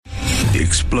the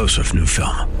explosive new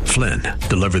film, Flynn,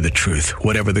 Deliver the Truth,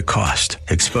 Whatever the Cost,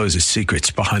 exposes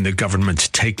secrets behind the government's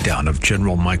takedown of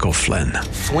General Michael Flynn.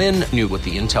 Flynn knew what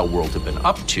the intel world had been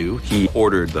up to. He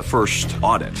ordered the first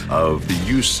audit of the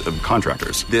use of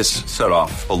contractors. This set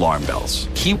off alarm bells.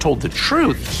 He told the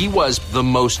truth. He was the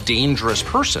most dangerous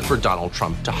person for Donald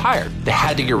Trump to hire. They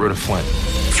had to get rid of Flynn.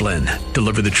 Flynn,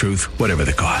 Deliver the Truth, Whatever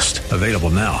the Cost. Available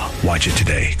now. Watch it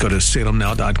today. Go to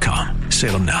salemnow.com.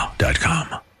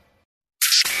 salemnow.com.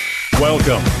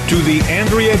 Welcome to the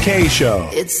Andrea Kaye Show.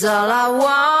 It's all I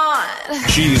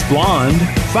want. She's blonde,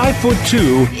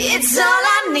 5'2". It's all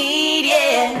I need,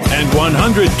 yeah. And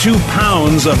 102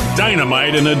 pounds of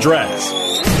dynamite in a dress.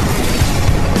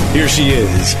 Here she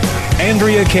is,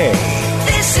 Andrea Kaye.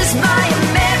 This is my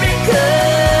America.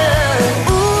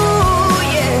 Ooh,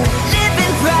 yeah.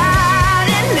 Living proud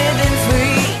and living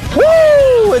free.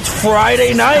 Woo! It's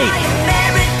Friday night. My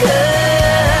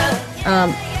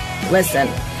America. Listen,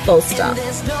 full stop.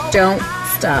 Don't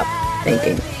stop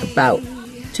thinking about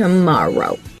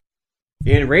tomorrow.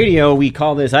 In radio, we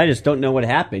call this, I just don't know what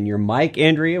happened. Your mic,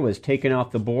 Andrea, was taken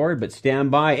off the board, but stand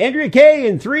by. Andrea Kaye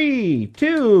in 3,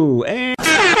 2, and...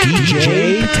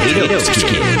 DJ Potato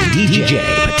Skin.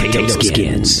 DJ Potato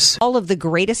Skins. All of the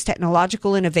greatest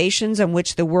technological innovations on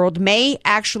which the world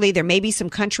there may be some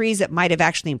countries that might have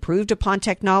actually improved upon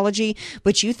technology,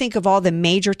 but you think of all the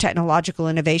major technological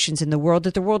innovations in the world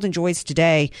that the world enjoys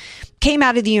today came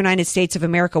out of the United States of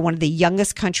America, one of the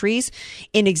youngest countries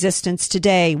in existence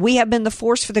today. We have been the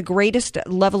force for the greatest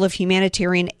level of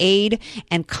humanitarian aid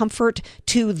and comfort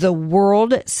to the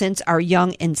world since our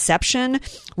young inception.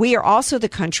 We are also the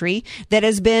country that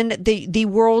has been the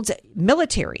world's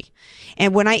military.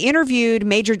 And when I interviewed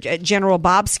Major General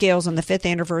Bob Scales on the 5th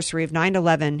anniversary of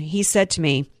 9/11, he said to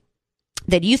me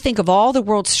that you think of all the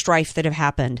world's strife that have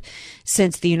happened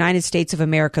since the United States of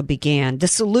America began. The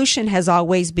solution has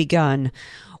always begun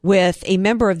with a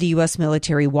member of the U.S.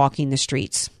 military walking the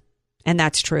streets. And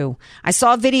that's true. I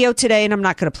saw a video today, and I'm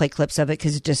not going to play clips of it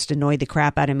because it just annoyed the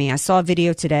crap out of me. I saw a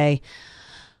video today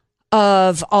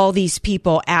of all these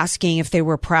people asking if they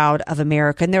were proud of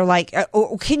America. And they're like,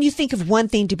 can you think of one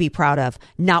thing to be proud of?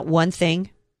 Not one thing.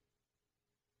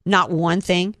 Not one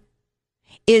thing.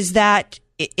 Is that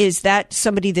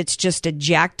somebody that's just a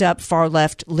jacked up far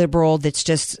left liberal that's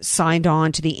just signed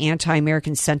on to the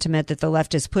anti-American sentiment that the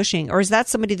left is pushing? Or is that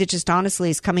somebody that just honestly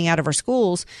is coming out of our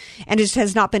schools and just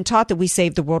has not been taught that we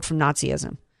saved the world from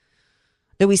Nazism,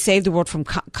 that we saved the world from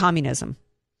communism,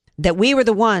 that we were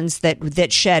the ones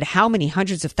that shed how many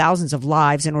hundreds of thousands of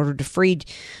lives in order to free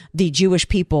the Jewish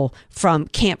people from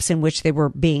camps in which they were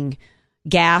being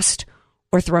gassed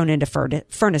or thrown into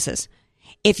furnaces?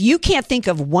 If you can't think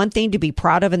of one thing to be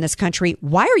proud of in this country,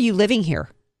 why are you living here?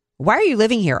 Why are you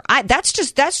living here? That's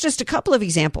just a couple of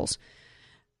examples.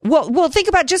 Well, think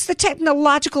about just the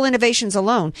technological innovations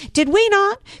alone. Did we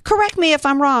not? Correct me if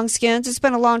I'm wrong, Skins. It's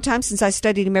been a long time since I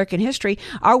studied American history.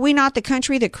 Are we not the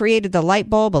country that created the light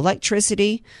bulb,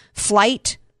 electricity,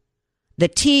 flight, the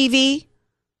TV,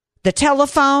 the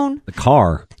telephone,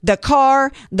 the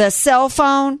car, the cell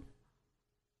phone?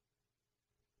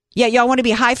 Yeah, y'all want to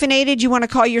be hyphenated? You want to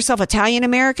call yourself Italian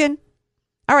American?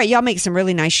 All right, y'all make some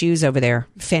really nice shoes over there.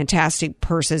 Fantastic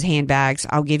purses, handbags.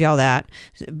 I'll give y'all that.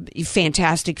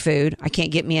 Fantastic food. I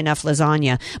can't get me enough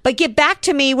lasagna. But get back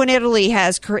to me when Italy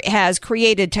has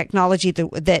created technology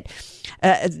that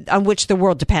on which the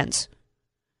world depends.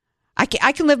 I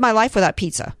can live my life without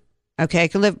pizza. Okay, I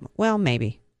can live. Well,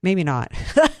 maybe not.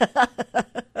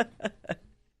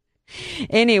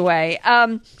 Anyway,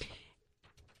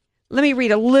 let me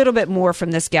read a little bit more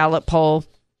from this Gallup poll.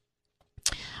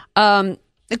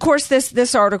 Of course,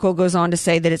 this article goes on to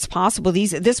say that it's possible.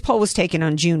 This poll was taken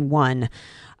on June 1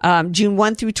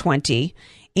 through 20.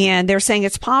 And they're saying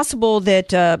it's possible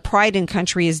that pride in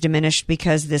country is diminished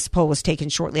because this poll was taken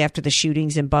shortly after the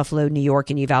shootings in Buffalo, New York,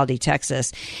 and Uvalde,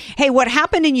 Texas. Hey, what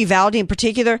happened in Uvalde in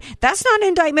particular, that's not an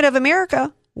indictment of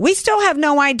America. We still have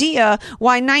no idea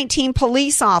why 19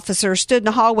 police officers stood in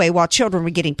the hallway while children were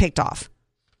getting picked off.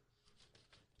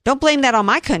 Don't blame that on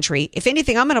my country. If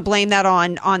anything, I'm going to blame that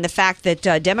on the fact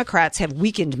that Democrats have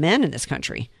weakened men in this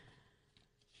country.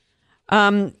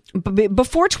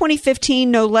 Before 2015,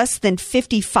 no less than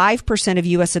 55% of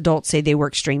U.S. adults say they were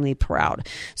extremely proud.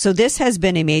 So this has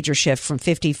been a major shift from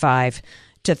 55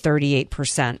 to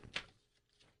 38%.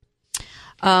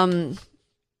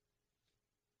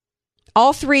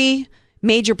 All three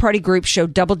major party groups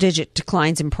showed double-digit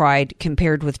declines in pride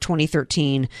compared with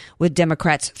 2013, with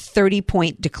Democrats'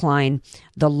 30-point decline,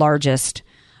 the largest.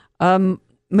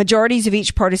 majorities of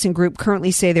each partisan group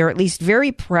currently say they're at least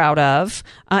very proud of.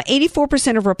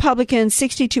 84% of Republicans,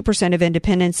 62% of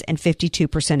independents, and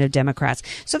 52% of Democrats.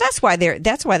 So that's why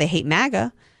they hate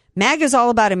MAGA. MAGA is all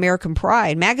about American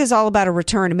pride. MAGA is all about a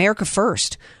return, America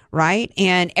first, right?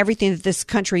 And everything that this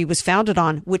country was founded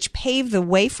on, which paved the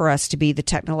way for us to be the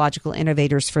technological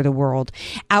innovators for the world.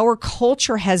 Our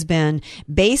culture has been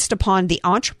based upon the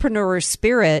entrepreneur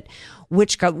spirit,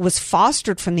 which was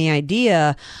fostered from the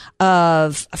idea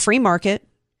of a free market,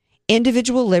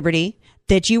 individual liberty,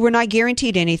 that you were not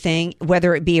guaranteed anything,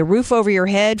 whether it be a roof over your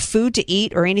head, food to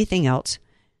eat, or anything else.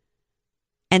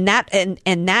 And that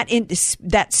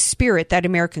spirit, that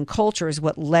American culture, is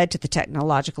what led to the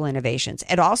technological innovations.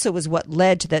 It also was what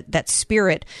led to that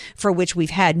spirit for which we've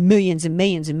had millions and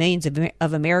millions and millions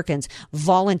of Americans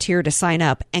volunteer to sign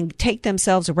up and take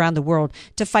themselves around the world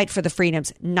to fight for the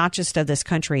freedoms, not just of this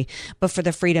country, but for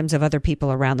the freedoms of other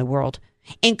people around the world,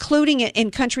 including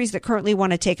in countries that currently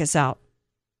want to take us out,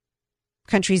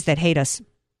 countries that hate us.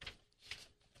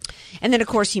 And then, of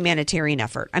course, humanitarian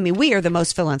effort. I mean, we are the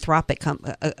most philanthropic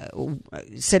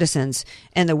citizens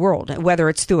in the world, whether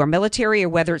it's through our military or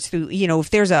whether it's through, if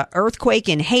there's an earthquake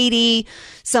in Haiti,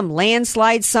 some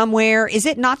landslide somewhere, is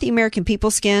it not the American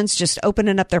people's skins just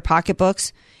opening up their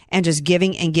pocketbooks and just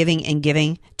giving and giving and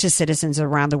giving to citizens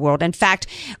around the world? In fact,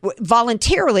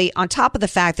 voluntarily, on top of the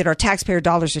fact that our taxpayer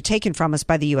dollars are taken from us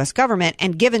by the U.S. government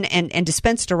and given and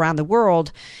dispensed around the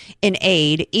world in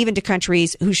aid, even to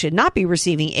countries who should not be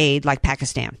receiving aid, like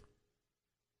Pakistan.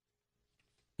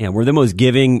 Yeah, we're the most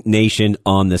giving nation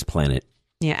on this planet.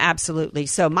 Yeah, absolutely.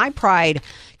 So my pride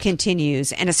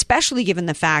continues, and especially given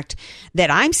the fact that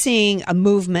I'm seeing a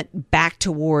movement back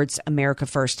towards America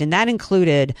first, and that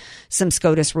included some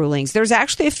SCOTUS rulings. There's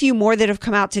actually a few more that have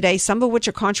come out today, some of which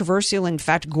are controversial. In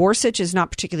fact, Gorsuch is not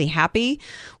particularly happy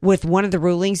with one of the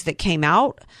rulings that came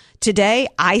out today.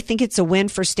 I think it's a win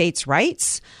for states'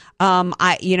 rights. I'm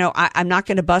not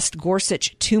going to bust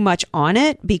Gorsuch too much on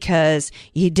it because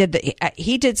he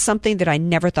did something that I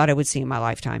never thought I would see in my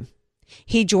lifetime.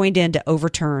 He joined in to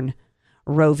overturn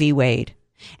Roe v. Wade.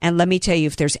 And let me tell you,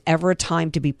 if there's ever a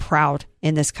time to be proud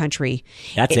in this country,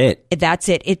 that's it. That's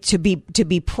it. To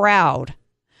be proud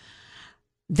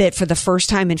that for the first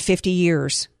time in 50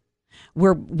 years,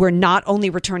 we're not only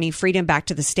returning freedom back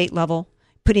to the state level,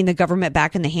 putting the government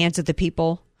back in the hands of the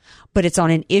people, but it's on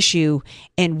an issue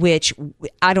in which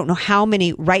I don't know how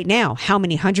many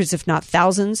hundreds, if not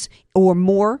thousands or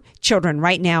more children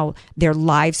right now, their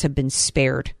lives have been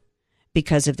spared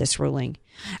because of this ruling.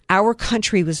 Our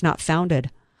country was not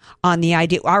founded on the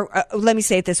idea, let me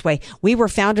say it this way. We were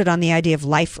founded on the idea of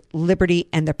life, liberty,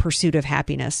 and the pursuit of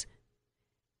happiness.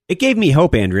 It gave me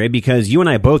hope, Andrea, because you and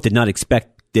I both did not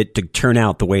expect it to turn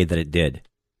out the way that it did.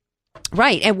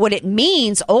 Right. And what it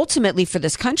means ultimately for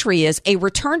this country is a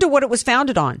return to what it was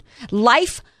founded on.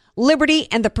 Life, liberty,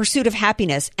 and the pursuit of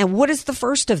happiness. And what is the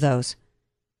first of those?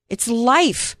 It's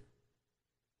life.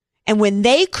 And when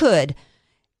they could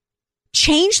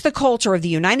change the culture of the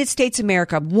United States of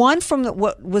America, one from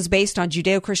what was based on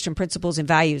Judeo-Christian principles and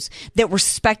values that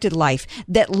respected life,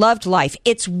 that loved life.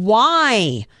 It's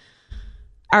why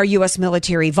our U.S.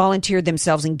 military volunteered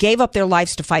themselves and gave up their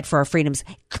lives to fight for our freedoms.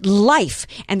 Life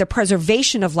and the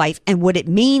preservation of life and what it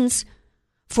means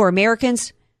for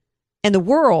Americans and the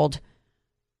world.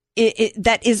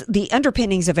 That is the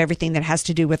underpinnings of everything that has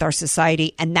to do with our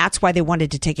society. And that's why they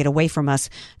wanted to take it away from us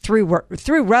through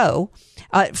Roe.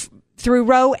 Through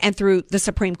Roe and through the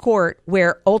Supreme Court,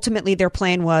 where ultimately their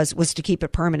plan was to keep it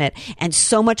permanent. And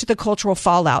so much of the cultural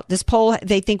fallout. This poll,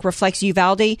 they think, reflects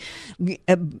Uvalde,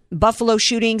 Buffalo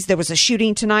shootings. There was a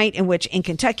shooting tonight in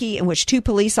Kentucky in which 2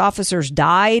 police officers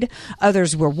died.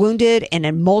 Others were wounded in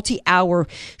a multi-hour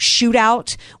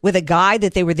shootout with a guy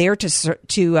that they were there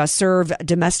to serve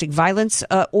domestic violence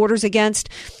orders against.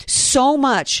 So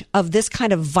much of this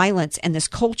kind of violence and this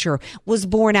culture was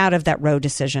born out of that Roe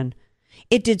decision.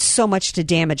 It did so much to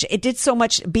damage. It did so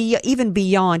much even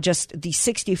beyond just the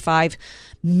 65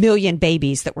 million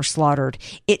babies that were slaughtered.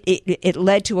 It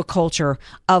led to a culture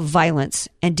of violence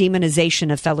and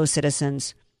demonization of fellow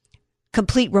citizens,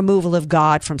 complete removal of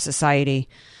God from society.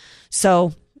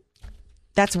 So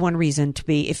that's one reason to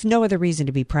be, if no other reason,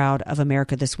 to be proud of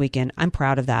America this weekend. I'm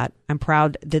proud of that. I'm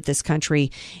proud that this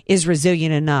country is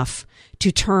resilient enough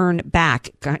to turn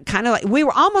back, kind of like we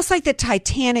were almost like the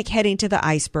Titanic heading to the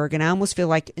iceberg. And I almost feel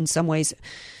like in some ways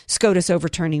SCOTUS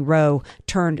overturning Roe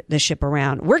turned the ship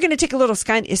around. We're going to take a little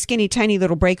skinny, tiny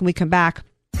little break, and we come back.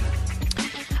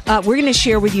 We're going to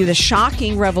share with you the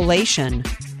shocking revelation,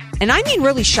 and I mean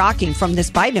really shocking, from this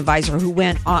Biden advisor who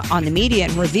went on the media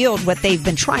and revealed what they've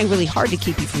been trying really hard to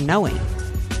keep you from knowing.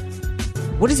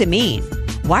 What does it mean?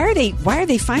 Why are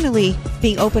they finally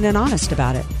being open and honest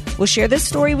about it? We'll share this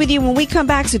story with you when we come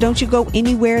back, so don't you go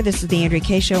anywhere. This is the Andrea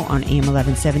Kaye Show on AM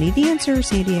 1170. The Answer,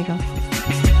 San Diego.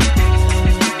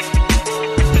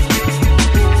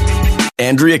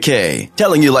 Andrea Kaye,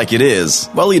 telling you like it is,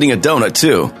 while eating a donut,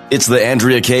 too. It's the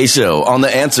Andrea Kaye Show on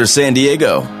The Answer San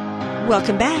Diego.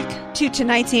 Welcome back to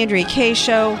tonight's Andrea Kaye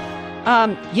Show.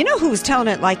 You know who was telling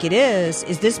it like it is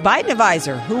this Biden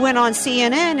advisor who went on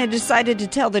CNN and decided to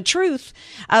tell the truth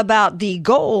about the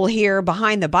goal here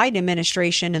behind the Biden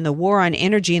administration and the war on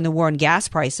energy and the war on gas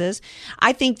prices.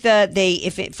 I think that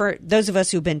for those of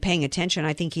us who've been paying attention,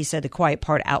 I think he said the quiet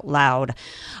part out loud.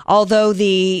 Although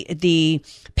the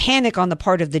panic on the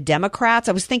part of the Democrats,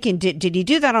 I was thinking, did he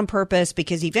do that on purpose?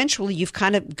 Because eventually you've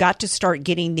kind of got to start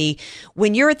getting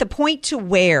when you're at the point to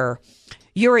where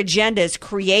your agenda is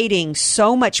creating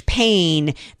so much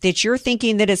pain that you're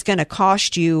thinking that it's going to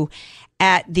cost you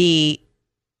at the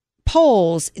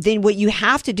polls, then what you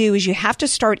have to do is you have to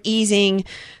start easing.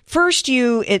 First,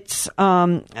 if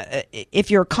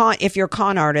you're a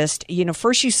con artist,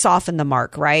 first you soften the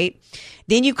mark, right?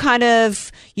 Then you kind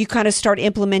of start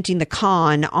implementing the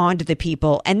con onto the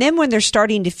people. And then when they're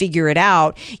starting to figure it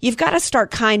out, you've got to start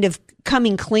kind of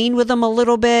coming clean with them a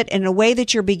little bit in a way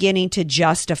that you're beginning to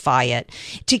justify it,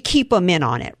 to keep them in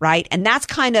on it, right? And that's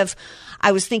kind of,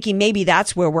 I was thinking maybe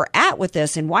that's where we're at with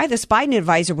this and why this Biden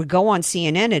advisor would go on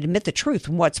CNN and admit the truth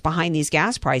and what's behind these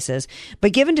gas prices.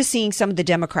 But given to seeing some of the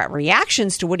Democrat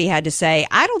reactions to what he had to say,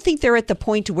 I don't think they're at the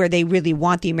point to where they really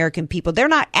want the American people. They're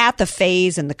not at the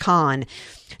phase and the con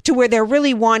to where they're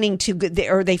really wanting to,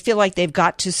 or they feel like they've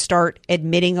got to start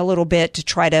admitting a little bit to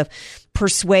try to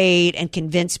persuade and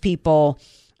convince people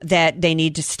that they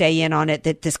need to stay in on it,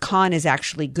 that this con is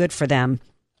actually good for them.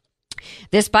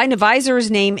 This Biden advisor's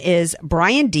name is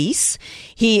Brian Deese.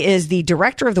 He is the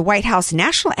director of the White House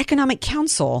National Economic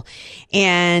Council,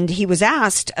 and he was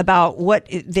asked about what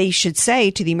they should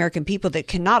say to the American people that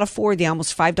cannot afford the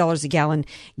almost $5 a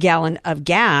gallon of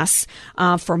gas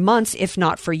for months, if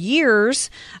not for years.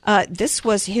 This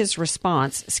was his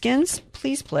response. Skins,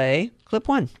 please play clip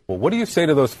one. Well, what do you say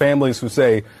to those families who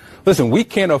say, listen, we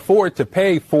can't afford to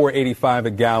pay $4.85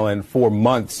 a gallon for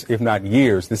months, if not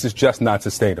years. This is just not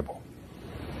sustainable.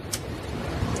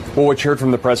 Well, what you heard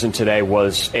from the president today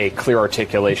was a clear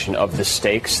articulation of the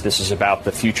stakes. This is about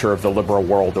the future of the liberal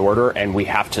world order, and we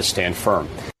have to stand firm.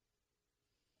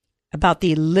 About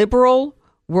the liberal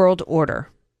world order.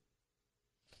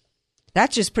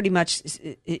 That just pretty much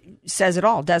says it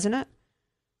all, doesn't it?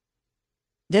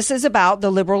 This is about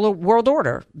the liberal world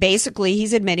order. Basically,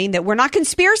 he's admitting that we're not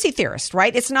conspiracy theorists,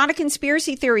 right? It's not a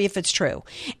conspiracy theory if it's true.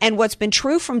 And what's been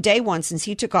true from day one since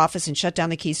he took office and shut down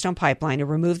the Keystone Pipeline and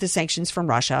removed the sanctions from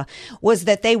Russia was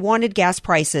that they wanted gas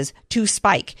prices to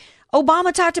spike.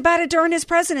 Obama talked about it during his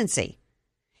presidency.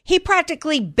 He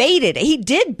practically he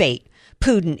did bait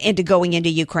Putin into going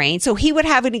into Ukraine, so he would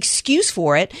have an excuse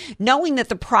for it, knowing that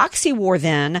the proxy war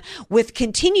then, with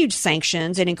continued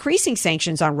sanctions and increasing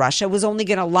sanctions on Russia, was only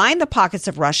going to line the pockets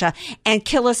of Russia and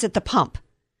kill us at the pump,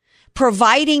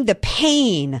 providing the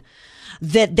pain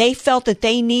that they felt that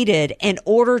they needed in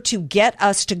order to get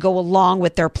us to go along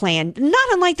with their plan, not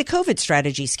unlike the COVID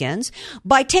strategy, Skins,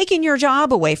 by taking your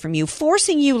job away from you,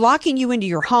 forcing you, locking you into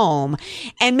your home,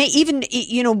 and even,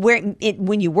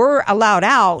 when you were allowed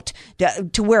out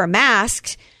to wear a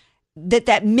mask,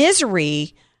 that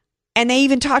misery, and they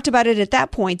even talked about it at that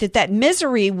point, that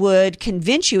misery would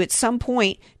convince you at some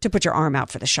point to put your arm out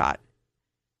for the shot.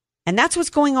 And that's what's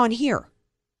going on here.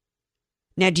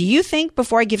 Now, do you think,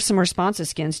 before I give some responses,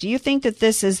 Skins, do you think that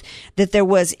there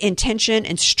was intention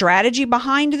and strategy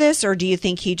behind this, or do you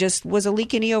think he just was a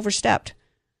leak and he overstepped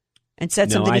and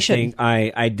said something he shouldn't?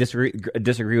 I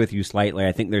disagree with you slightly.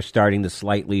 I think they're starting to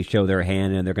slightly show their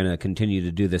hand, and they're going to continue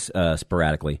to do this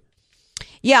sporadically.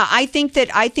 Yeah, I think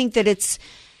that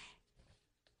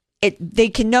they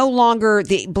can no longer,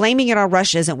 blaming it on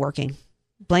Russia isn't working.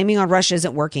 Blaming on Russia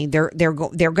isn't working. They're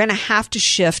going to have to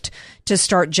shift to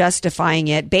start justifying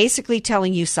it, basically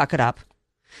telling you, suck it up.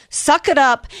 Suck it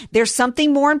up. There's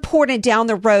something more important down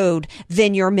the road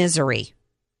than your misery.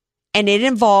 And it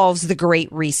involves the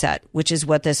Great Reset, which is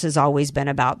what this has always been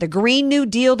about. The Green New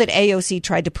Deal that AOC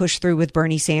tried to push through with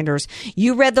Bernie Sanders.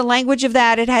 You read the language of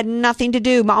that. It had nothing to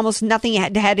do, almost nothing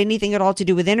had anything at all to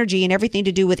do with energy, and everything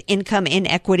to do with income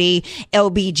inequity,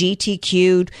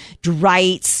 LGBTQ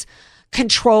rights,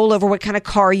 control over what kind of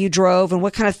car you drove and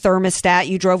what kind of thermostat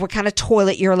you drove, what kind of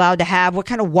toilet you're allowed to have, what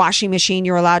kind of washing machine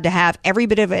you're allowed to have. Every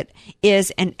bit of it is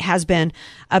and has been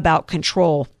about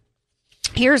control.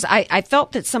 I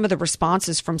felt that some of the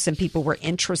responses from some people were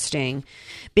interesting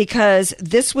because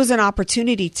this was an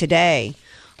opportunity today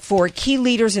for key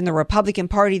leaders in the Republican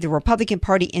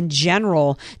Party in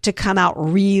general, to come out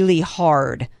really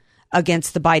hard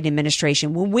against the Biden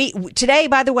administration. Today,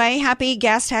 by the way, happy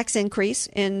gas tax increase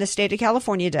in the state of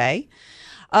California day.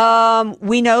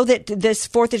 We know that this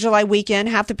 4th of July weekend,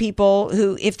 half the people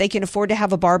who, if they can afford to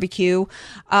have a barbecue,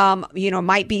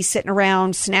 might be sitting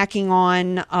around snacking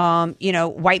on,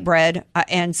 white bread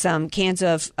and some cans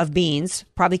of beans.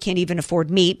 Probably can't even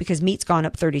afford meat because meat's gone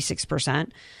up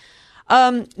 36%.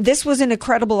 This was an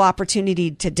incredible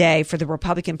opportunity today for the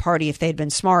Republican Party, if they'd been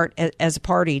smart as a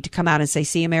party, to come out and say,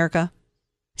 see, America,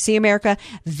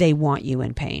 they want you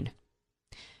in pain.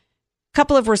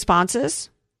 Couple of responses.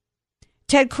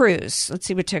 Ted Cruz. Let's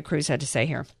see what Ted Cruz had to say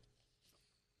here.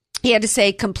 He had to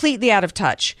say completely out of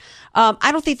touch.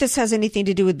 I don't think this has anything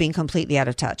to do with being completely out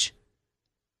of touch.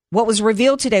 What was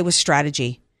revealed today was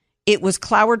strategy. It was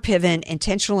Cloward Piven,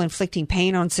 intentional inflicting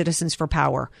pain on citizens for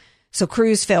power. So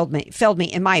Cruz failed me,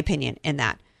 in my opinion, in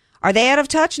that. Are they out of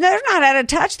touch? No, they're not out of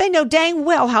touch. They know dang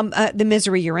well how the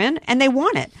misery you're in, and they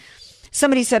want it.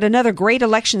 Somebody said another great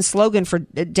election slogan for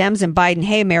Dems and Biden.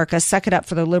 Hey, America, suck it up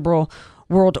for the liberal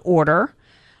world order.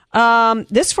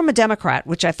 This from a Democrat,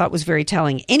 which I thought was very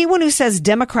telling. Anyone who says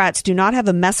Democrats do not have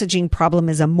a messaging problem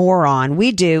is a moron.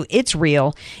 We do. It's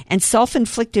real. And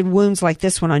self-inflicted wounds like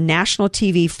this one on national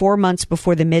TV 4 months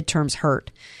before the midterms hurt.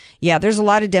 Yeah, there's a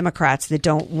lot of Democrats that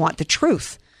don't want the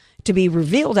truth to be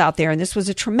revealed out there. And this was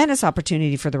a tremendous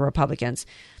opportunity for the Republicans.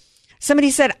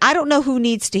 Somebody said, I don't know who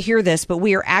needs to hear this, but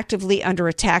we are actively under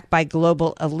attack by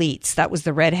global elites. That was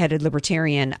the redheaded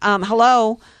libertarian.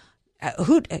 Hello.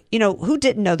 Who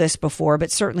didn't know this before,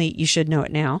 but certainly you should know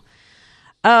it now.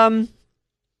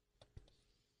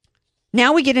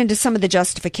 Now we get into some of the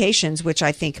justifications, which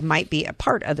I think might be a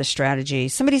part of the strategy.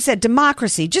 Somebody said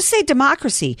democracy. Just say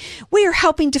democracy. We are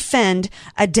helping defend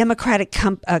a democratic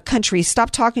country. Stop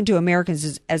talking to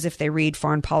Americans as if they read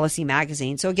Foreign Policy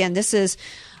magazine. So again, this is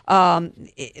how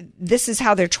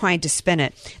they're trying to spin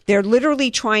it. They're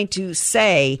literally trying to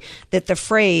say that the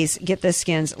phrase, get this,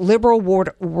 Skins, liberal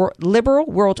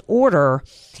world order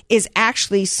is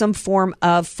actually some form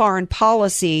of foreign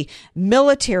policy,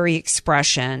 military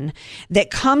expression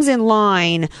that comes in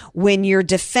line when you're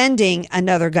defending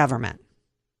another government.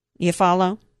 You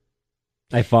follow?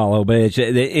 I follow, but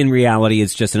in reality,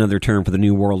 it's just another term for the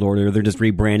New World Order. They're just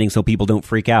rebranding so people don't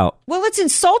freak out. Well, it's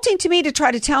insulting to me to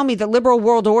try to tell me that liberal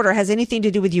world order has anything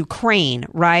to do with Ukraine,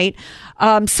 right?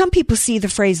 Some people see the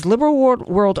phrase liberal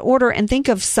world order and think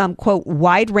of some, quote,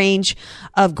 wide range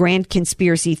of grand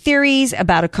conspiracy theories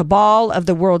about a cabal of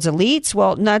the world's elites.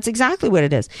 Well, no, that's exactly what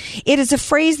it is. It is a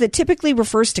phrase that typically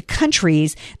refers to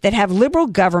countries that have liberal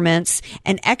governments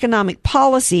and economic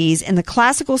policies in the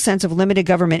classical sense of limited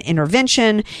government intervention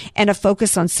and a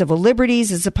focus on civil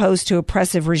liberties as opposed to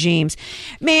oppressive regimes.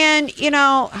 Man,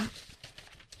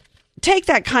 take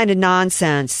that kind of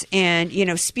nonsense and,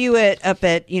 spew it up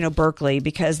at, Berkeley,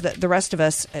 because the rest of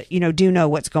us, do know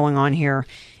what's going on here.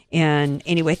 And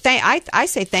anyway, I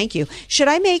say thank you. Should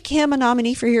I make him a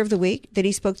nominee for Hero of the Week that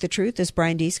he spoke the truth, this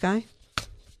Brian Deese guy?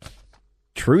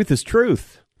 Truth is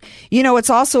truth. It's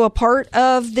also a part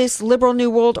of this liberal New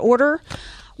World Order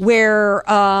where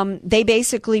they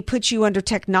basically put you under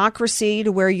technocracy,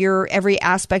 to where every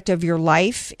aspect of your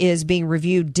life is being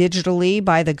reviewed digitally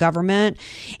by the government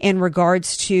in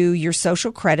regards to your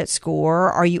social credit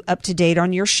score. Are you up to date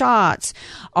on your shots?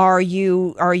 Are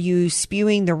you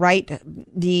spewing the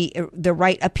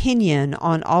right opinion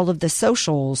on all of the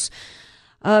socials?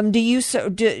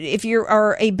 If you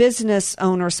are a business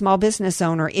owner, small business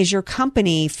owner, is your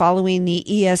company following the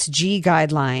ESG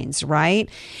guidelines, right?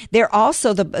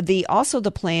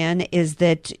 The plan is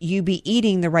that you be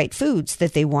eating the right foods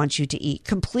that they want you to eat.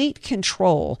 Complete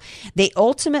control. They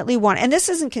ultimately want, and this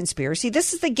isn't conspiracy,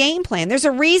 this is the game plan. There's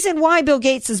a reason why Bill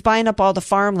Gates is buying up all the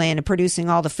farmland and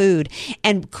producing all the food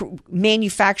and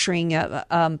manufacturing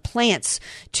plants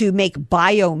to make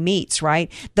bio meats,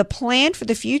 right? The plan for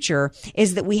the future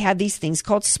is that we have these things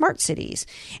called smart cities,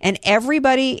 and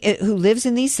everybody who lives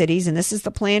in these cities, and this is the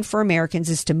plan for Americans,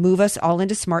 is to move us all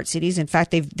into smart cities. In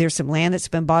fact, there's some land that's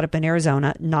been bought up in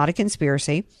Arizona, not a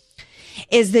conspiracy,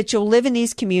 is that you'll live in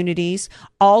these communities.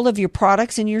 All of your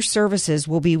products and your services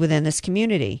will be within this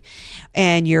community,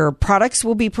 and your products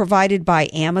will be provided by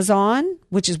Amazon,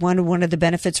 which is one of the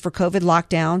benefits for COVID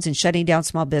lockdowns and shutting down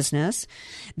small business.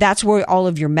 That's where all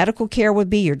of your medical care would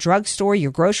be, your drugstore,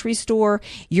 your grocery store.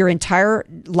 Your entire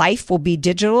life will be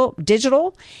digital,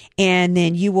 and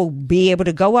then you will be able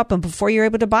to go up, and before you're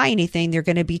able to buy anything, they're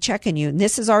going to be checking you. And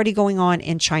this is already going on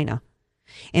in China.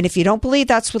 And if you don't believe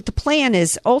that's what the plan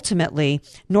is, ultimately,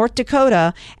 North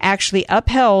Dakota actually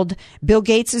upheld Bill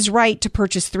Gates' right to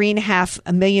purchase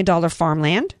 $3.5 million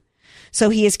farmland. So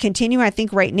he is continuing. I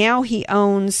think right now he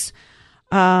owns,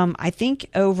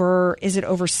 over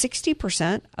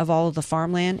 60% of all of the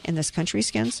farmland in this country,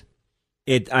 Skins?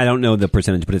 I don't know the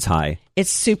percentage, but it's high.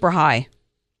 It's super high.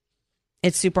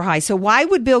 It's super high. So why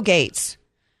would Bill Gates,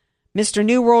 Mr.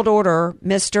 New World Order,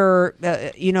 Mr.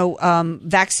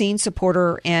 Vaccine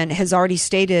supporter, and has already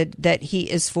stated that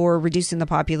he is for reducing the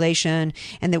population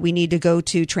and that we need to go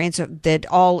to that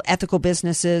all ethical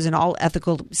businesses and all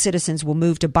ethical citizens will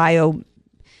move to bio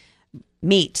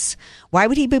meats. Why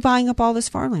would he be buying up all this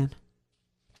farmland?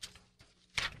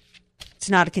 It's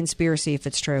not a conspiracy if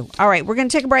it's true. All right, we're going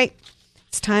to take a break.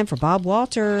 It's time for Bob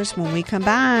Walters when we come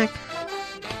back.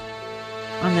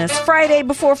 On this Friday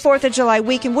before 4th of July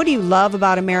weekend, what do you love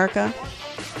about America?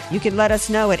 You can let us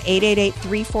know at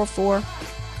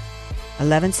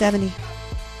 888-344-1170.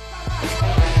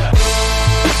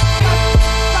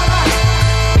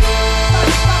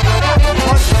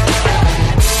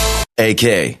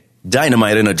 AK,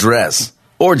 Dynamite in a Dress,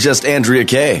 or just Andrea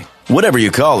Kaye. Whatever you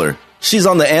call her, she's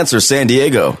on The Answer San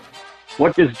Diego.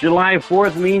 What does July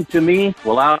 4th mean to me?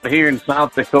 Well, out here in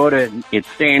South Dakota, it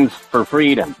stands for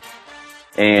freedom.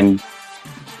 And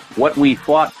what we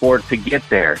fought for to get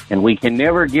there. And we can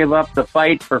never give up the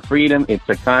fight for freedom. It's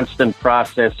a constant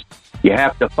process. You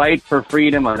have to fight for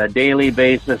freedom on a daily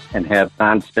basis and have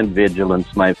constant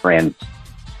vigilance, my friends.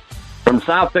 From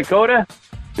South Dakota,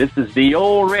 this is the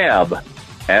old Reb.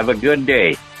 Have a good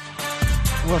day.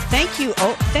 Well, thank you,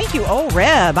 old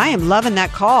Reb. I am loving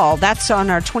that call. That's on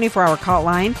our 24-hour call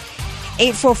line.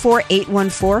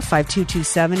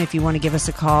 844-814-5227 if you want to give us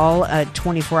a call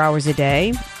 24 hours a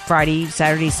day, Friday,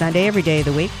 Saturday, Sunday, every day of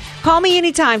the week. Call me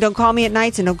anytime. Don't call me at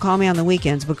nights and don't call me on the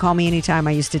weekends, but call me anytime.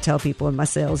 I used to tell people in my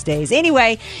sales days.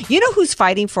 Anyway, you know who's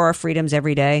fighting for our freedoms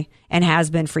every day and has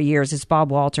been for years? It's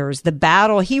Bob Walters. The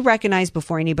battle, he recognized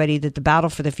before anybody that the battle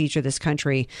for the future of this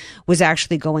country was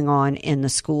actually going on in the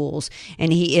schools.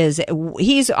 And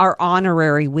he's our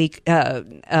honorary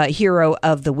hero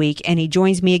of the week. And he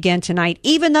joins me again tonight,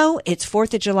 even though it's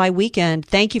 4th of July weekend.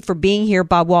 Thank you for being here,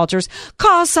 Bob Walters.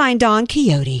 Call sign Don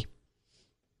Quixote.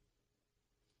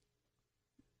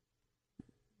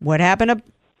 What happened to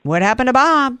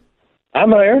Bob?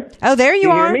 I'm here. Oh, there you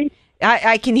are. Hear me?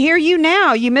 I can hear you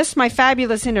now. You missed my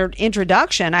fabulous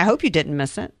introduction. I hope you didn't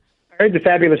miss it. I heard the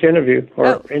fabulous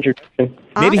introduction.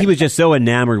 Maybe he was just so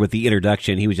enamored with the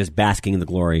introduction, he was just basking in the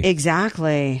glory.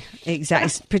 Exactly.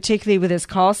 Particularly with his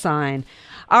call sign.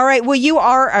 All right. Well, you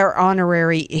are our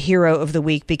honorary hero of the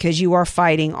week because you are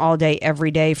fighting all day,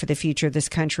 every day for the future of this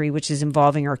country, which is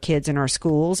involving our kids and our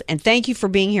schools. And thank you for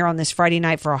being here on this Friday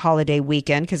night for a holiday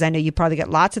weekend because I know you probably got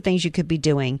lots of things you could be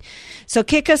doing. So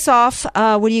kick us off.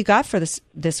 What do you got for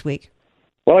this week?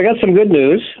 Well, I got some good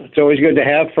news. It's always good to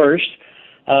have first.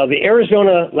 The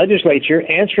Arizona legislature,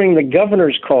 answering the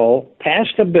governor's call,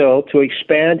 passed a bill to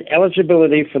expand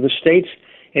eligibility for the state's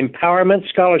empowerment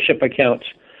scholarship accounts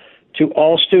to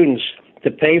all students to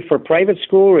pay for private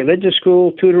school, religious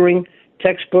school, tutoring,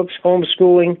 textbooks,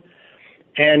 homeschooling,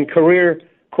 and career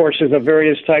courses of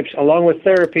various types, along with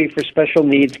therapy for special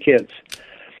needs kids.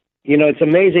 You know, it's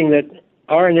amazing that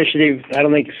our initiative, I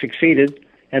don't think, succeeded,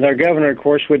 and our governor, of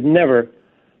course, would never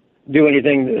do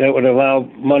anything that would allow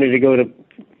money to go to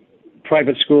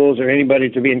private schools or anybody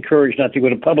to be encouraged not to go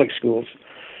to public schools.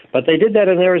 But they did that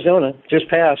in Arizona, just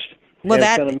passed. Well,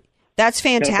 that's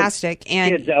fantastic.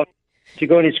 And kids out to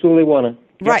go any school they want to.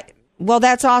 Right. Yep. Well,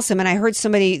 that's awesome. And I heard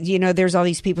somebody, there's all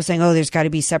these people saying, oh, there's got to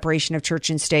be separation of church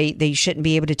and state. They shouldn't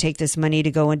be able to take this money to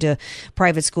go into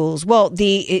private schools. Well,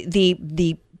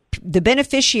 the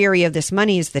beneficiary of this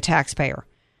money is the taxpayer.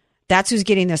 That's who's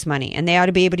getting this money, and they ought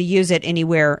to be able to use it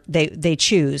anywhere they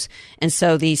choose. And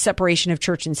so the separation of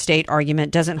church and state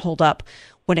argument doesn't hold up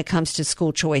when it comes to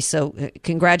school choice. So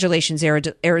congratulations,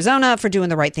 Arizona, for doing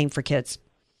the right thing for kids.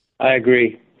 I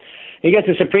agree. You got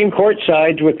the Supreme Court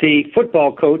side with the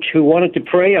football coach who wanted to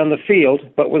pray on the field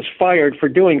but was fired for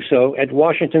doing so at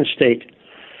Washington State.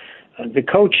 The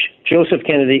coach, Joseph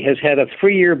Kennedy, has had a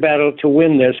 3-year battle to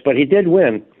win this, but he did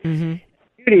win. Mm-hmm. The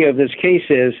beauty of this case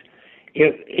is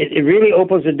it really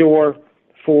opens the door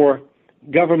for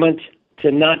government to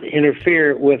not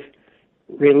interfere with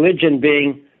religion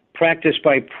being practiced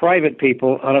by private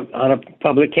people on a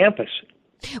public campus.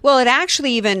 Well, it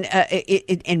actually even,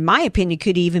 in my opinion,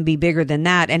 could even be bigger than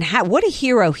that. And what a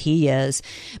hero he is,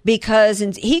 because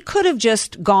he could have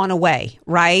just gone away,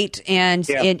 right? And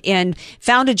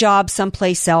found a job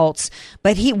someplace else.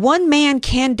 But one man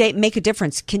can make a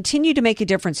difference, continue to make a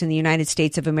difference in the United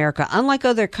States of America, unlike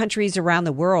other countries around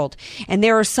the world. And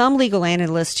there are some legal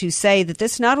analysts who say that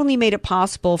this not only made it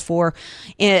possible for,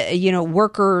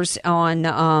 workers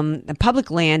on public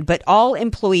land, but all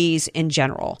employees in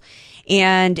general.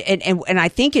 And I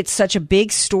think it's such a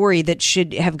big story that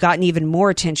should have gotten even more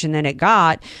attention than it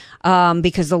got,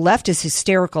 because the left is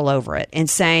hysterical over it and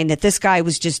saying that this guy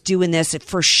was just doing this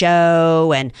for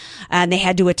show and they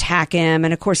had to attack him.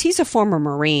 And of course, he's a former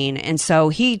Marine. And so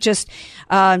he just,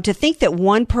 to think that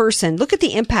one person, look at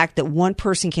the impact that one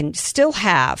person can still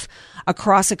have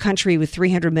across a country with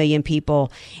 300 million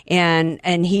people.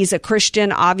 And he's a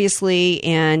Christian, obviously.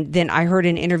 And then I heard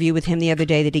an interview with him the other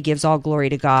day that he gives all glory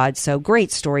to God. So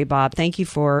great story, Bob. Thank you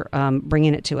for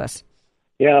bringing it to us.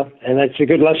 Yeah, and that's a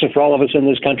good lesson for all of us in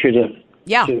this country to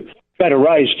try to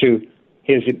rise to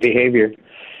his behavior.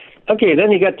 Okay, then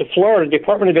you got the Florida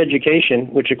Department of Education,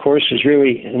 which of course is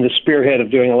really in the spearhead of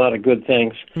doing a lot of good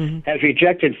things, has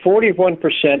rejected 41%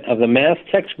 of the math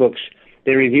textbooks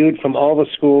they reviewed from all the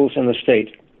schools in the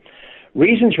state.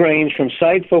 Reasons range from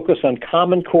side focus on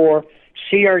Common Core,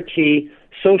 CRT,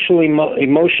 social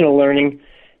emotional learning,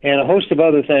 and a host of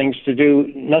other things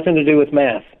nothing to do with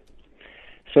math.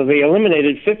 So they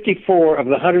eliminated 54 of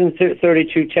the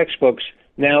 132 textbooks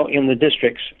now in the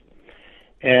districts.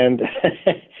 And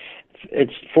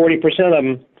it's 40% of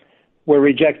them were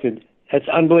rejected. That's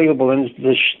unbelievable. And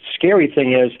the scary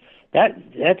thing is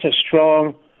that's a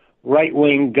strong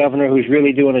right-wing governor who's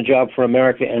really doing a job for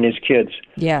America and his kids.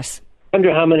 Yes. I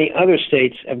wonder how many other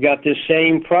states have got this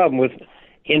same problem with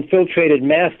infiltrated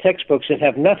math textbooks that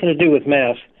have nothing to do with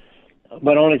math,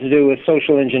 but only to do with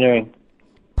social engineering.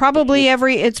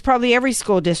 It's probably every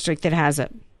school district that has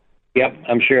it. Yep,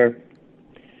 I'm sure.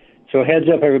 So heads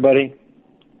up, everybody.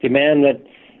 Demand that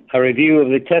a review of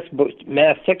the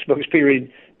math textbooks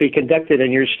be conducted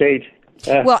in your state.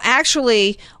 Well,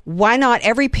 actually, why not?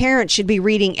 Every parent should be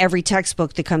reading every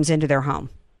textbook that comes into their home.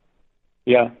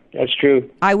 Yeah, that's true.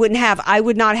 I would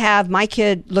not have my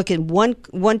kid look at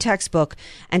one textbook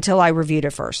until I reviewed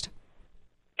it first.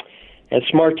 That's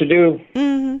smart to do.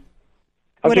 Mm-hmm.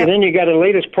 Okay, then you got a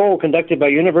latest poll conducted by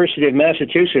University of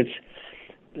Massachusetts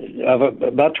of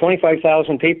about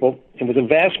 25,000 people, and with the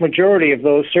vast majority of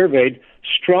those surveyed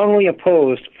strongly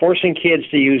opposed forcing kids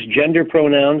to use gender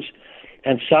pronouns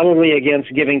and solidly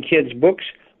against giving kids books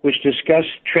which discuss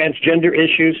transgender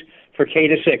issues for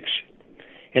K-6,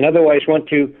 and otherwise want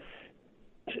to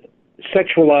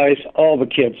sexualize all the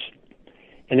kids.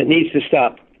 And it needs to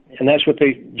stop. And that's what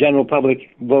the general public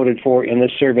voted for in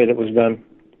this survey that was done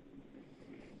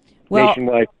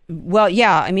nationwide. Well,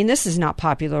 yeah. I mean, this is not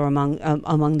popular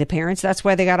among the parents. That's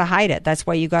why they got to hide it. That's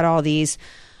why you got all these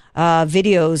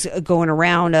videos going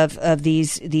around of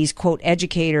these quote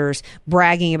educators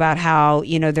bragging about how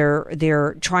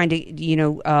they're trying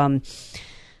to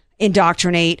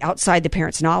indoctrinate outside the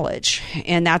parents' knowledge,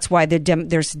 and that's why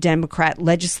there's Democrat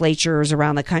legislatures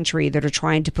around the country that are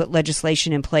trying to put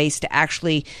legislation in place to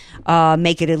actually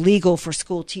make it illegal for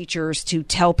school teachers to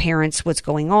tell parents what's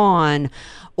going on,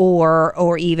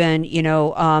 or even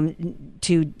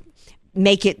to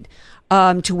make it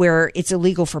to where it's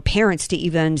illegal for parents to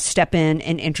even step in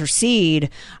and intercede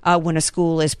when a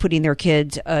school is putting their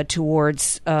kids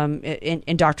towards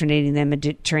indoctrinating them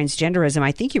into transgenderism.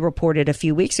 I think you reported a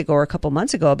few weeks ago or a couple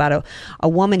months ago about a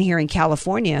woman here in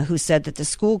California who said that the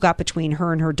school got between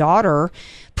her and her daughter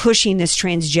pushing this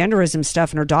transgenderism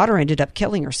stuff, and her daughter ended up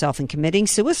killing herself and committing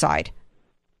suicide.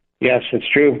 Yes, it's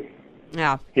true.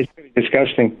 Yeah. It's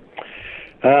disgusting.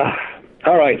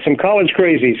 All right, some college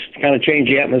crazies to kind of change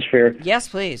the atmosphere. Yes,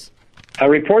 please. A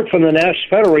report from the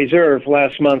Federal Reserve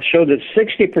last month showed that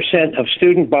 60% of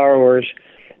student borrowers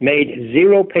made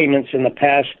zero payments in the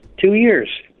past 2 years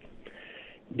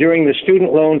during the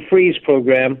student loan freeze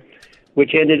program,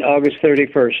 which ended August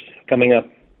 31st, coming up.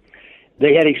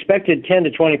 They had expected 10 to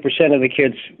 20% of the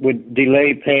kids would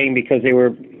delay paying because they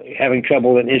were having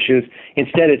trouble and issues.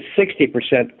 Instead, it's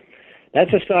 60%.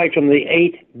 That's aside from the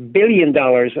 $8 billion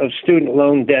of student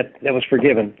loan debt that was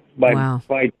forgiven by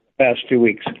the past 2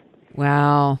 weeks.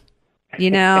 Wow.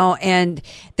 And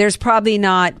there's probably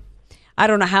not, I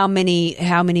don't know how many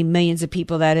millions of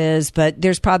people that is, but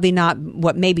there's probably not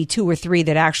maybe 2 or 3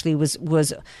 that actually was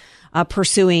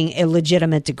pursuing a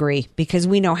legitimate degree, because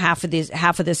we know half of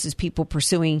this is people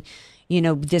pursuing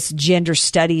this gender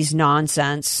studies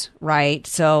nonsense, right?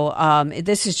 So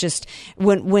this is just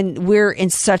when we're in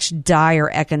such dire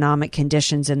economic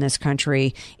conditions in this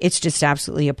country, it's just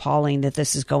absolutely appalling that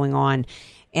this is going on.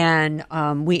 And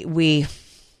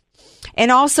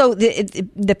and also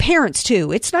the parents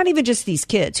too. It's not even just these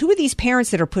kids. Who are these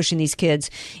parents that are pushing these kids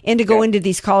go into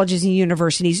these colleges and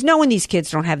universities, knowing these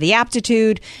kids don't have the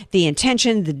aptitude, the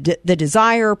intention, the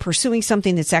desire, pursuing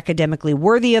something that's academically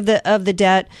worthy of the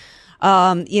debt?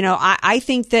 I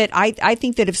think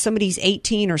that if somebody's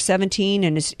 18 or 17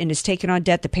 and is taking on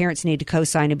debt, the parents need to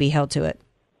co-sign and be held to it.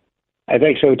 I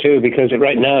think so too, because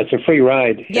right now it's a free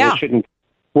ride. Yeah.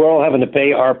 We're all having to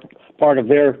pay our part of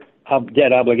their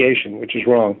debt obligation, which is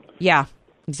wrong. Yeah,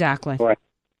 exactly. Right.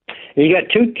 You got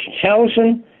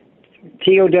 2,000,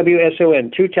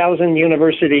 TOWSON, 2,000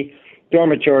 university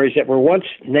dormitories that were once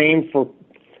named for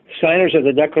signers of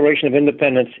the Declaration of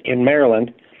Independence in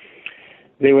Maryland.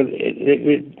 They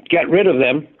got rid of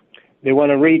them. They want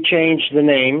to rechange the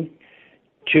name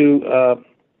to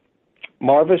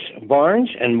Marvis Barnes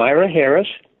and Myra Harris,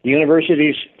 the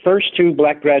university's first 2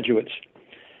 black graduates.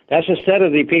 That's instead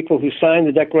of the people who signed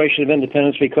the Declaration of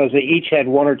Independence because they each had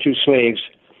 1 or 2 slaves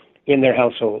in their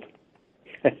household.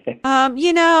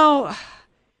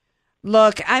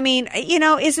 Look, I mean,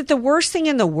 is it the worst thing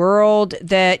in the world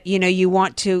that, you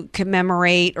want to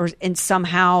commemorate and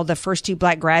somehow the first 2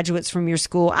 black graduates from your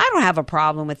school? I don't have a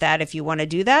problem with that if you want to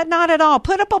do that. Not at all.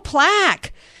 Put up a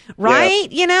plaque,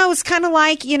 right? Yeah. It's kind of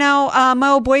like, my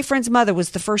old boyfriend's mother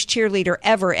was the first cheerleader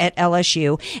ever at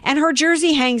LSU, and her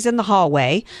jersey hangs in the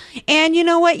hallway. And you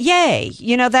know what? Yay.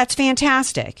 That's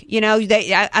fantastic.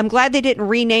 I'm glad they didn't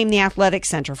rename the athletic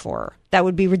center for her. That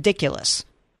would be ridiculous.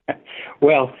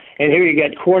 Well, and here you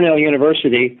got Cornell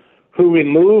University, who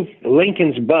removed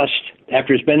Lincoln's bust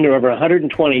after it's been there over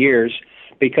 120 years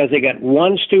because they got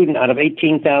 1 student out of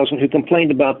 18,000 who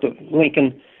complained about the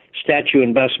Lincoln statue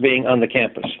and bust being on the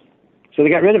campus. So they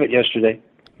got rid of it yesterday.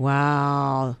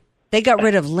 Wow. They got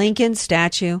rid of Lincoln's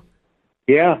statue?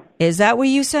 Yeah. Is that what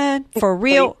you said? For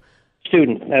real?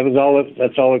 Student.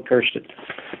 That's all that cursed it.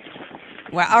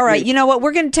 Well, all right. You know what?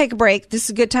 We're going to take a break. This is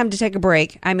a good time to take a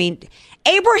break. I mean,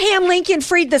 Abraham Lincoln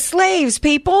freed the slaves,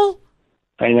 people.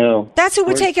 I know. That's who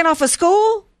we're taking off of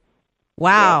school?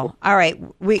 Wow. Yeah. All right.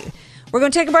 We're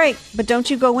going to take a break, but don't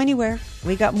you go anywhere.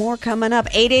 We got more coming up.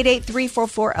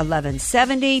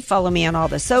 888-344-1170. Follow me on all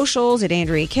the socials at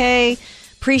Andrea Kaye.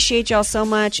 Appreciate y'all so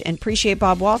much, and appreciate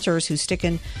Bob Walters, who's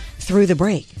sticking through the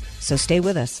break. So stay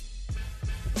with us.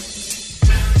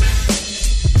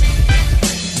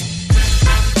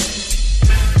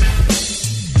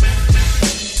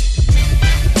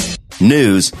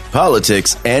 News,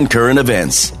 politics, and current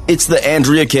events. It's the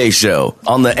Andrea Kaye Show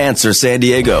on The Answer San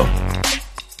Diego.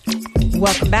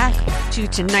 Welcome back to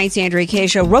tonight's Andrea Kaye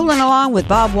Show. Rolling along with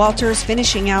Bob Walters,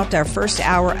 finishing out our first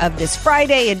hour of this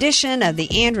Friday edition of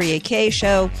the Andrea Kaye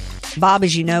Show. Bob,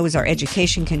 as you know, is our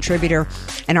education contributor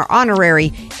and our honorary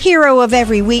hero of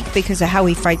every week because of how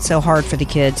he fights so hard for the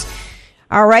kids.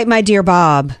 All right, my dear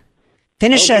Bob,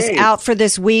 finish us out for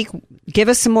this week. Give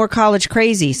us some more college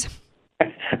crazies.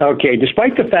 Okay,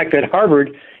 despite the fact that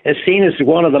Harvard is seen as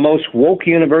one of the most woke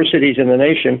universities in the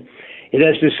nation, it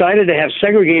has decided to have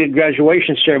segregated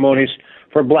graduation ceremonies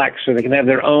for blacks so they can have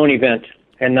their own event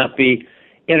and not be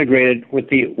integrated with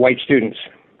the white students.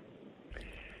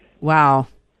 Wow.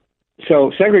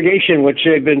 So segregation, which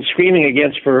they've been screaming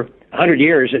against for 100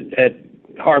 years at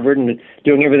Harvard and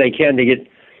doing everything they can to get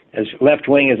as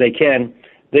left-wing as they can,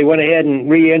 they went ahead and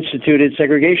reinstituted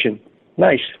segregation.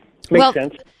 Nice. Makes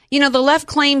sense. The left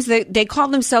claims that they call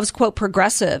themselves, quote,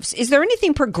 progressives. Is there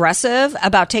anything progressive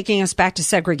about taking us back to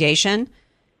segregation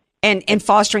and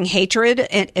fostering hatred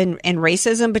and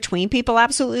racism between people?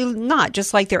 Absolutely not.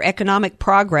 Just like their economic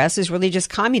progress is really just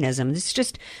communism. It's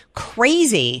just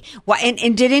crazy. Why?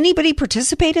 And did anybody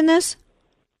participate in this?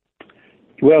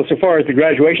 Well, so far as the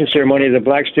graduation ceremony, the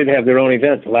blacks did have their own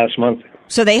event last month.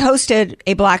 So they hosted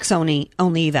a blacks only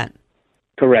event.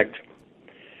 Correct.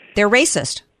 They're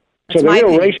racist. So the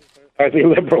real racists are the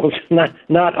liberals,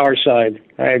 not our side.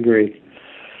 I agree.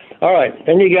 All right.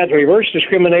 Then you got reverse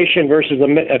discrimination versus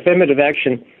affirmative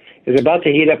action is about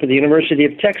to heat up at the University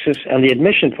of Texas on the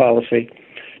admission policy.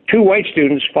 2 white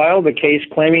students filed a case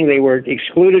claiming they were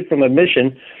excluded from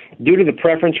admission due to the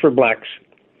preference for blacks.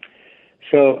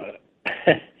 So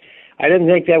I didn't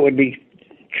think that would be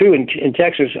true in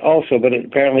Texas also, but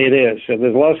apparently it is. So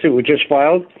the lawsuit was just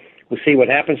filed. We'll see what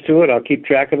happens to it. I'll keep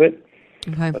track of it.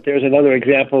 Okay. But there's another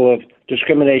example of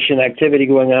discrimination activity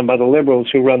going on by the liberals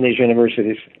who run these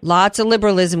universities. Lots of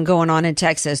liberalism going on in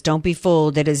Texas. Don't be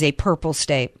fooled. It is a purple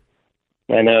state.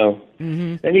 I know.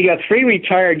 Mm-hmm. Then you got 3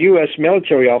 retired U.S.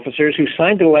 military officers who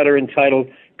signed a letter entitled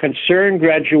Concerned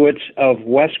Graduates of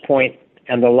West Point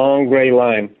and the Long Gray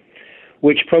Line,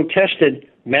 which protested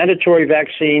mandatory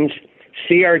vaccines,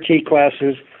 CRT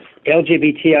classes,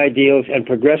 LGBT ideals, and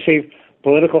progressive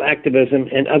political activism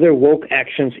and other woke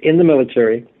actions in the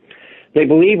military. They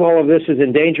believe all of this is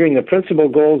endangering the principal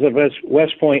goals of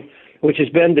West Point, which has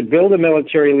been to build a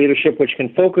military leadership which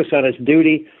can focus on its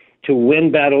duty to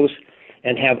win battles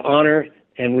and have honor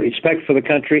and respect for the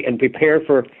country and prepare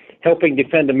for helping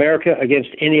defend America against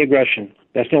any aggression.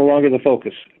 That's no longer the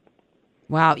focus.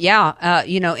 Wow. Yeah.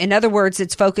 In other words,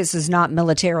 its focus is not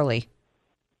militarily.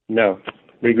 No,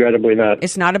 regrettably not.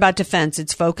 It's not about defense.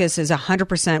 Its focus is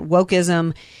 100%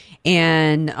 wokeism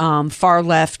and far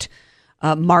left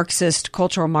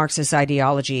cultural Marxist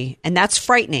ideology. And that's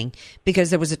frightening because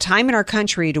there was a time in our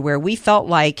country to where we felt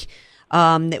like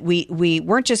that we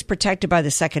weren't just protected by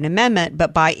the Second Amendment,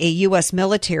 but by a U.S.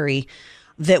 military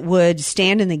that would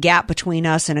stand in the gap between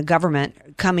us and a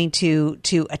government coming to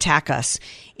attack us.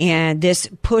 And this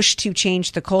push to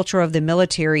change the culture of the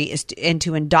military and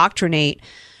to indoctrinate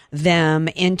them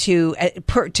into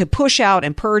to push out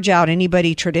and purge out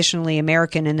anybody traditionally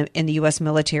American in the U.S.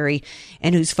 military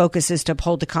and whose focus is to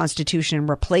uphold the Constitution and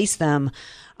replace them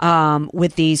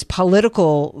with these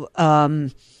political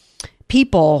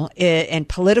people and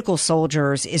political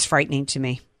soldiers is frightening to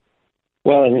me.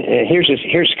 Well, and here's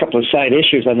a couple of side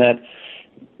issues on that.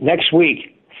 Next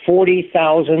week,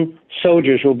 40,000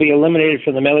 soldiers will be eliminated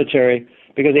from the military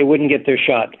because they wouldn't get their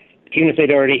shot. Even if they'd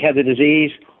already had the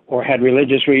disease or had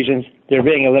religious reasons, they're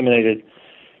being eliminated.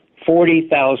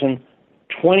 40,000,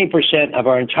 20% of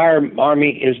our entire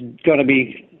army is going to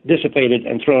be dissipated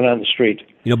and thrown on the street.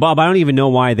 Bob, I don't even know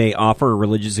why they offer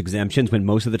religious exemptions when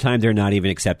most of the time they're not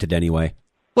even accepted anyway.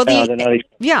 Well,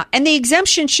 and the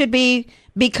exemption should be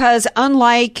because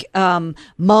unlike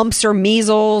mumps or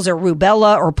measles or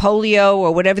rubella or polio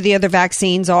or whatever the other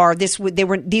vaccines are,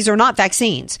 these are not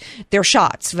vaccines. They're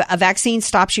shots. A vaccine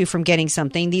stops you from getting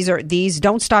something. These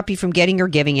don't stop you from getting or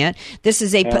giving it. This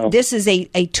is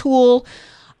a tool,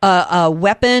 a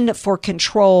weapon for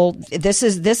control. This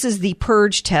is the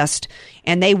purge test,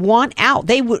 and they want out.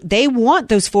 They want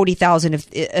those 40,000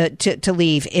 to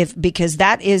leave because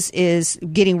that is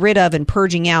getting rid of and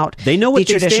purging out. They know what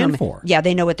they stand for. Yeah,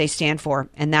 they know what they stand for,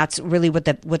 and that's really what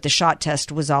the shot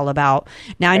test was all about.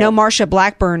 Now I know Marsha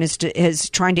Blackburn is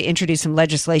trying to introduce some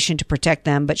legislation to protect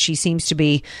them, but she seems to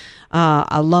be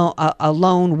a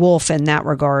lone wolf in that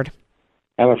regard.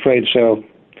 I'm afraid so.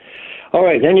 All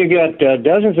right, then you got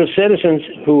dozens of citizens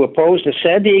who opposed a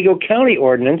San Diego County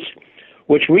ordinance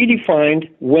which redefined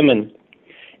women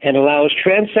and allows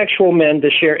transsexual men to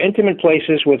share intimate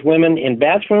places with women in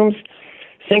bathrooms,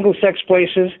 single-sex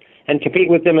places, and compete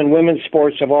with them in women's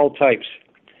sports of all types.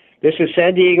 This is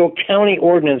San Diego County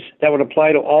ordinance that would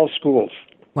apply to all schools.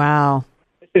 Wow.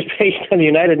 This is based on the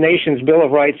United Nations Bill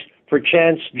of Rights for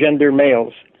transgender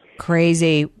males.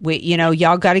 Crazy.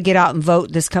 Y'all got to get out and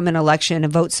vote this coming election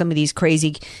and vote some of these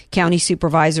crazy county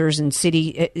supervisors and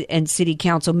city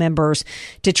council members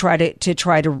to try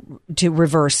to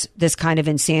reverse this kind of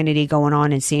insanity going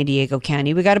on in San Diego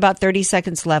County. We got about 30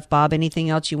 seconds left, Bob.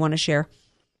 Anything else you want to share?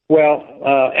 Well,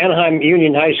 Anaheim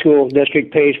Union High School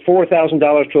District pays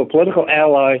 $4,000 to a political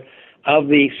ally of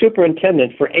the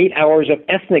superintendent for 8 hours of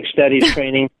ethnic studies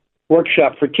training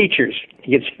workshop for teachers.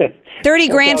 He gets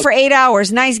 $30,000 for 8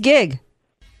 hours. Nice gig.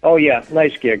 Oh yeah,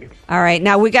 nice gig. All right,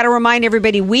 now we got to remind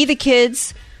everybody: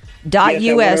 wethekids.us.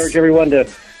 Yes, I urge everyone to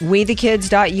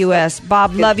wethekids.us.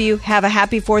 Bob, love you. Have a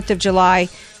happy 4th of July.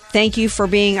 Thank you for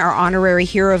being our honorary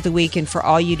hero of the week and for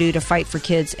all you do to fight for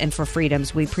kids and for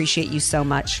freedoms. We appreciate you so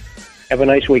much. Have a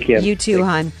nice weekend. You too,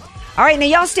 hon. All right, now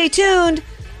y'all stay tuned.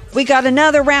 We got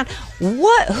another round.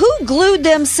 Who glued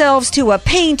themselves to a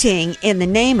painting in the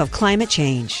name of climate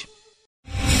change?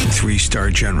 3-star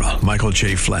General Michael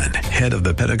J. Flynn, head of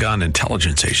the Pentagon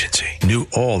Intelligence Agency, knew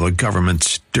all the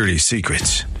government's dirty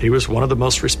secrets. He was one of the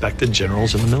most respected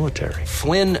generals in the military.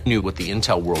 Flynn knew what the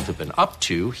intel world had been up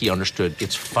to. He understood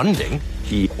its funding.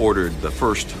 He ordered the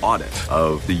first audit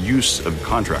of the use of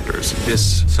contractors.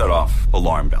 This set off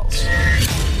alarm bells.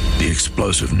 The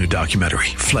explosive new documentary,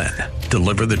 Flynn,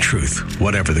 Deliver the Truth,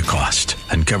 Whatever the Cost,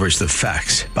 uncovers the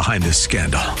facts behind this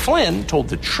scandal. Flynn told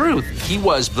the truth. He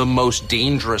was the most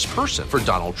dangerous person for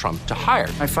Donald Trump to hire.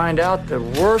 I find out the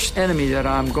worst enemy that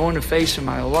I'm going to face in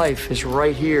my life is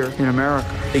right here in America.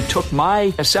 They took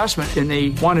my assessment and they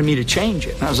wanted me to change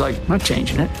it. And I was like, I'm not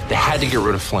changing it. They had to get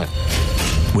rid of Flynn.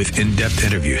 With in-depth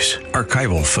interviews,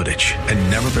 archival footage,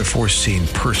 and never-before-seen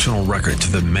personal records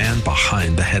of the man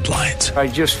behind the headlines. I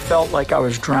just felt like I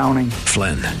was drowning.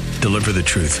 Flynn, deliver the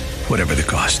truth, whatever the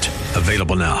cost.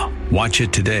 Available now. Watch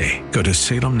it today. Go to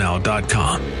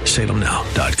salemnow.com.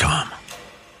 salemnow.com.